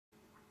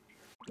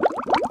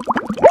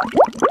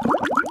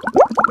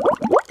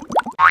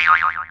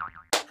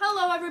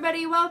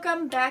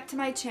welcome back to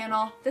my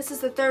channel. This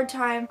is the third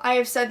time I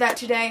have said that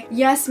today.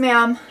 Yes,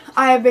 ma'am,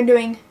 I have been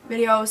doing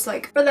videos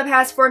like for the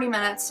past 40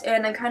 minutes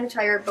and I'm kind of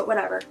tired, but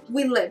whatever.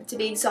 We live to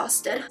be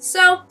exhausted.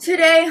 So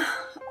today,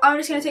 I'm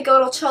just gonna take a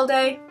little chill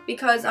day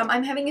because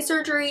I'm having a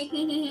surgery.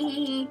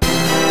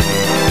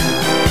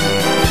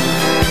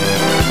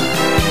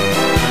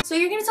 So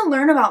you're getting to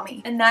learn about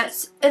me, and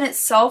that in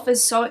itself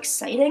is so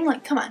exciting.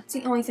 Like, come on, it's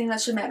the only thing that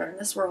should matter in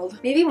this world.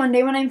 Maybe one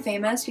day when I'm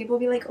famous, people will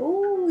be like,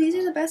 oh, these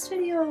are the best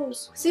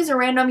videos. So these are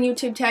random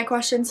YouTube tag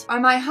questions.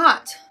 Am I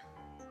hot?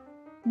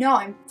 No,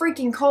 I'm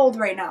freaking cold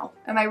right now.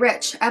 Am I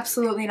rich?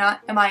 Absolutely not.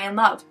 Am I in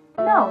love?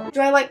 No.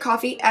 Do I like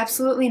coffee?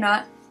 Absolutely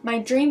not. My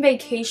dream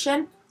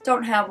vacation?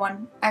 Don't have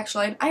one,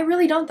 actually. I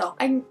really don't, though.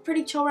 I'm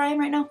pretty chill where I am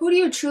right now. Who do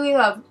you truly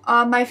love?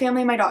 My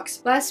family and my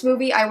dogs. Last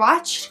movie I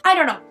watched? I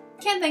don't know.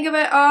 Can't think of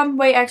it.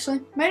 Wait,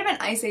 actually. Might have been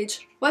Ice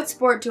Age. What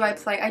sport do I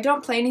play? I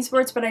don't play any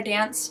sports, but I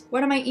dance.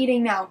 What am I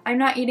eating now? I'm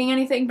not eating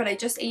anything, but I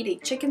just ate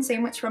a chicken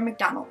sandwich from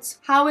McDonald's.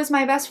 How is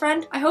my best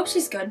friend? I hope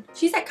she's good.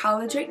 She's at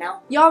college right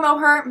now. Y'all know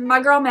her,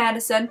 my girl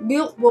Madison.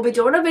 We'll be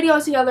doing a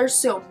video together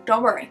soon.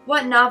 Don't worry.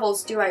 What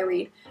novels do I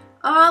read?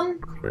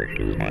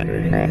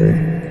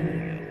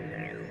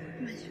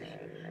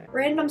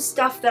 Random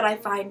stuff that I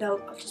find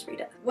out. I'll just read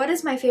it. What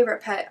is my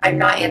favorite pet? I'm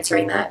not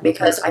answering that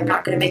because I'm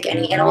not going to make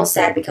any animals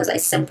sad because I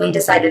simply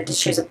decided to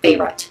choose a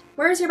favorite.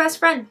 Where is your best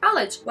friend?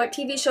 College. What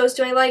TV shows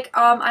do I like?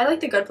 I like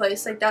The Good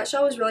Place. Like, that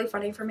show is really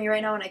funny for me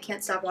right now and I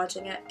can't stop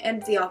watching it.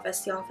 And The Office.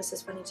 The Office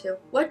is funny too.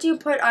 What do you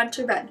put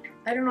onto bed?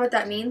 I don't know what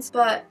that means,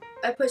 but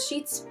I put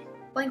sheets,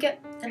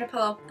 blanket, and a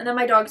pillow. And then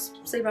my dogs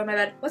sleep on my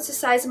bed. What's the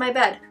size of my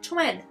bed?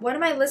 Twin. What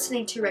am I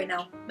listening to right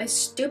now? My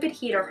stupid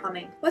heater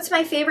humming. What's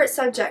my favorite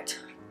subject?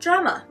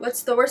 Drama.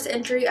 What's the worst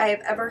injury I have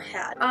ever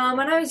had?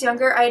 When I was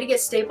younger, I had to get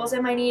staples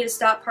in my knee to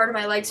stop part of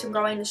my legs from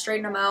growing to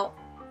straighten them out.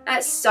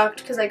 That sucked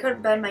because I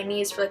couldn't bend my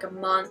knees for like a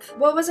month.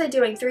 What was I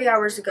doing 3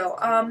 hours ago?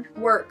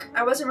 Work.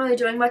 I wasn't really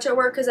doing much at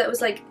work because it was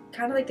like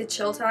kind of like the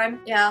chill time.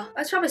 Yeah, I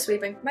was probably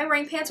sleeping. Am I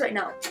wearing pants right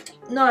now?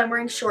 No, I'm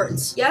wearing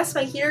shorts. Yes,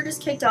 my heater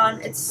just kicked on.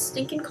 It's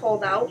stinking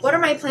cold out. What are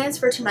my plans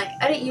for tonight?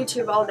 Edit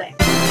YouTube all day.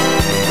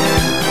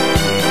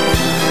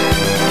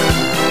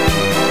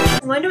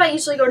 When do I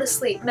usually go to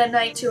sleep?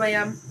 Midnight, 2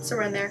 a.m.,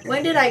 somewhere in there.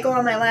 When did I go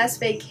on my last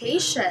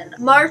vacation?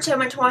 March, I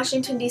went to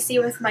Washington, D.C.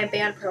 with my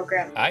band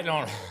program. I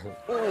don't...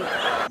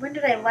 When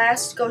did I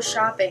last go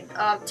shopping?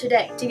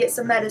 Today, to get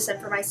some medicine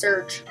for my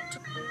surge.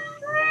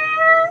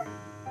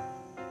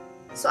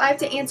 So I have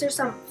to answer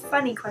some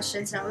funny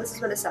questions now. This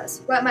is what it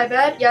says. Wet my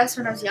bed? Yes,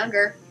 when I was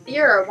younger.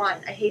 Beer or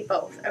wine? I hate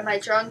both. Am I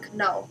drunk?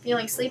 No.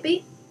 Feeling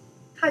sleepy?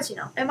 How'd you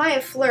know? Am I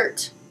a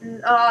flirt?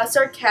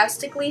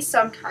 Sarcastically,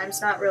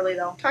 sometimes, not really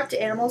though. Talk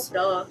to animals?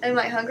 Duh. Am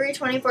I hungry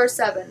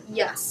 24/7?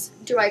 Yes.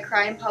 Do I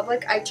cry in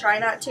public? I try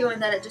not to and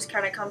then it just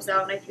kind of comes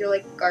out and I feel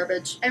like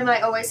garbage. Am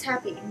I always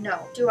happy?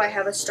 No. Do I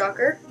have a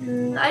stalker?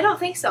 I don't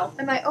think so.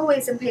 Am I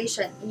always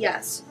impatient?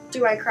 Yes.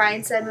 Do I cry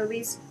in sad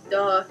movies?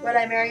 Duh. Would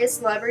I marry a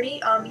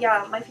celebrity?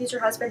 Yeah, my future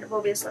husband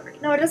will be a celebrity.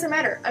 No, it doesn't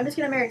matter. I'm just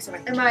gonna marry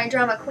someone. Am I a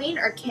drama queen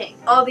or king?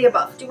 All the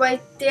above. Do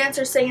I dance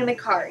or sing in the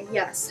car?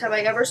 Yes. Have I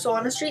ever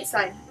stolen a street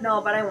sign?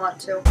 No, but I want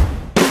to.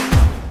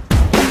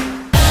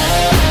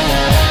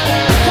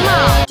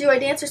 Do I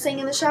dance or sing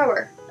in the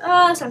shower?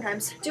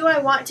 Sometimes. Do I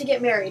want to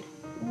get married?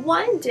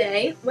 One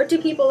day. What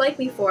do people like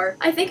me for?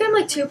 I think I'm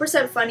like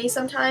 2% funny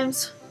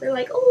sometimes. They're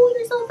like, oh,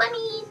 you're so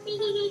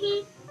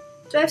funny.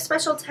 Do I have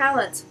special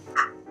talents?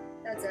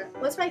 That's it.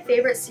 What's my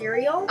favorite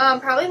cereal?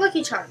 Probably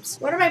Lucky Charms.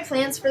 What are my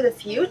plans for the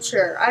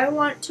future? I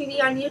want to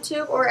be on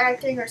YouTube or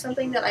acting or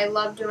something that I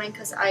love doing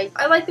because I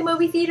like the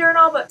movie theater and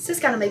all, but it's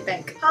just gotta make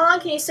bank. How long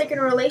can you stick in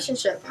a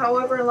relationship?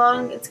 However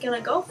long it's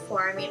gonna go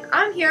for. I mean,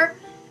 I'm here.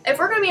 If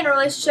we're gonna be in a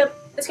relationship,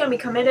 it's gonna be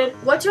committed.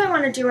 What do I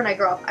want to do when I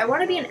grow up? I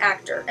want to be an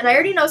actor. And I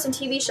already know some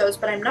TV shows,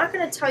 but I'm not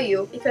gonna tell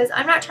you because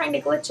I'm not trying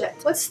to glitch it.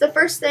 What's the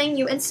first thing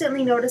you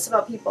instantly notice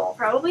about people?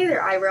 Probably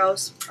their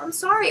eyebrows. I'm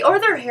sorry. Or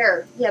their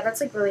hair. Yeah, that's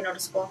like really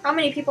noticeable. How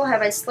many people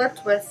have I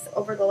slept with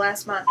over the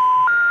last month?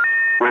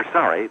 We're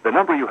sorry, the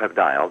number you have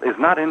dialed is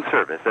not in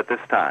service at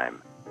this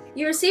time.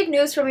 You receive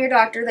news from your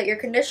doctor that your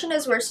condition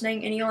is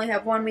worsening and you only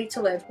have 1 week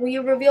to live. Will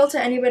you reveal to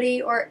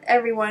anybody or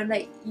everyone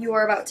that you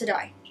are about to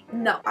die?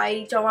 No,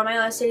 I don't want my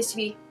last days to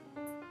be...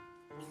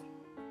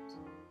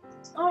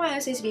 I want my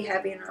last days to be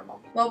happy and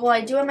normal. What will I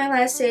do in my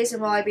last days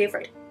and will I be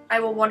afraid? I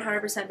will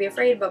 100% be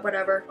afraid, but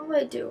whatever. What will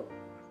I do?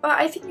 But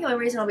I think the only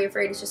reason I'll be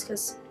afraid is just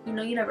because, you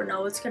know, you never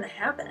know what's gonna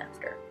happen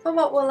after. But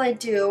what will I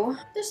do?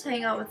 Just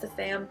hang out with the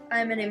fam.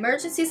 I'm in an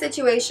emergency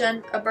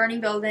situation, a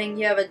burning building,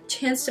 you have a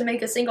chance to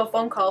make a single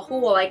phone call. Who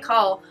will I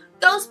call?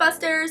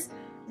 Ghostbusters!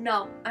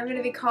 No, I'm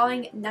gonna be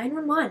calling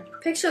 911.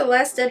 Picture the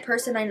last dead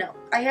person I know.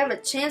 I have a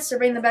chance to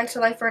bring them back to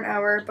life for an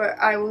hour, but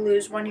I will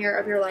lose 1 year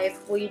of your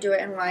life. Will you do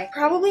it and why?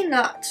 Probably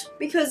not,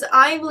 because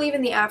I believe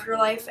in the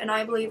afterlife and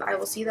I believe I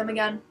will see them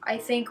again. I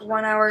think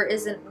 1 hour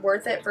isn't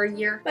worth it for a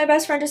year. My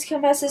best friend just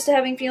confesses to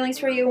having feelings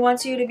for you,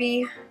 wants you to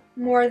be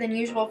more than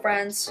usual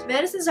friends.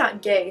 Madison's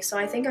not gay, so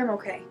I think I'm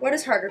okay. What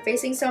is harder,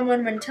 facing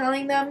someone when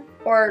telling them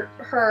or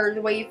her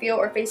the way you feel,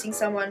 or facing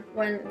someone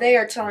when they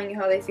are telling you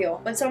how they feel?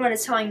 When someone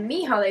is telling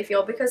me how they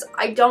feel, because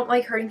I don't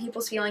like hurting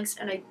people's feelings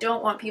and I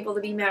don't want people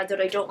to be mad that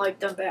I don't like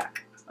them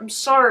back. I'm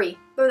sorry,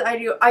 but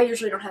I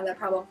usually don't have that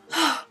problem.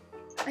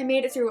 I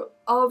made it through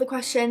all the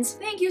questions.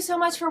 Thank you so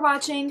much for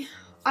watching.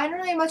 I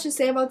don't have much to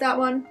say about that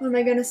one. What am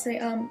I gonna say?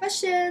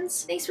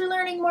 Questions. Thanks for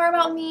learning more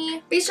about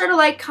me. Be sure to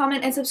like,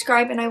 comment, and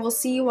subscribe, and I will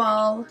see you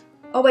all.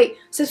 Oh wait,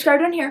 subscribe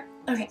down here.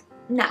 Okay,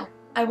 now.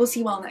 I will see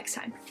you all next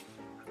time.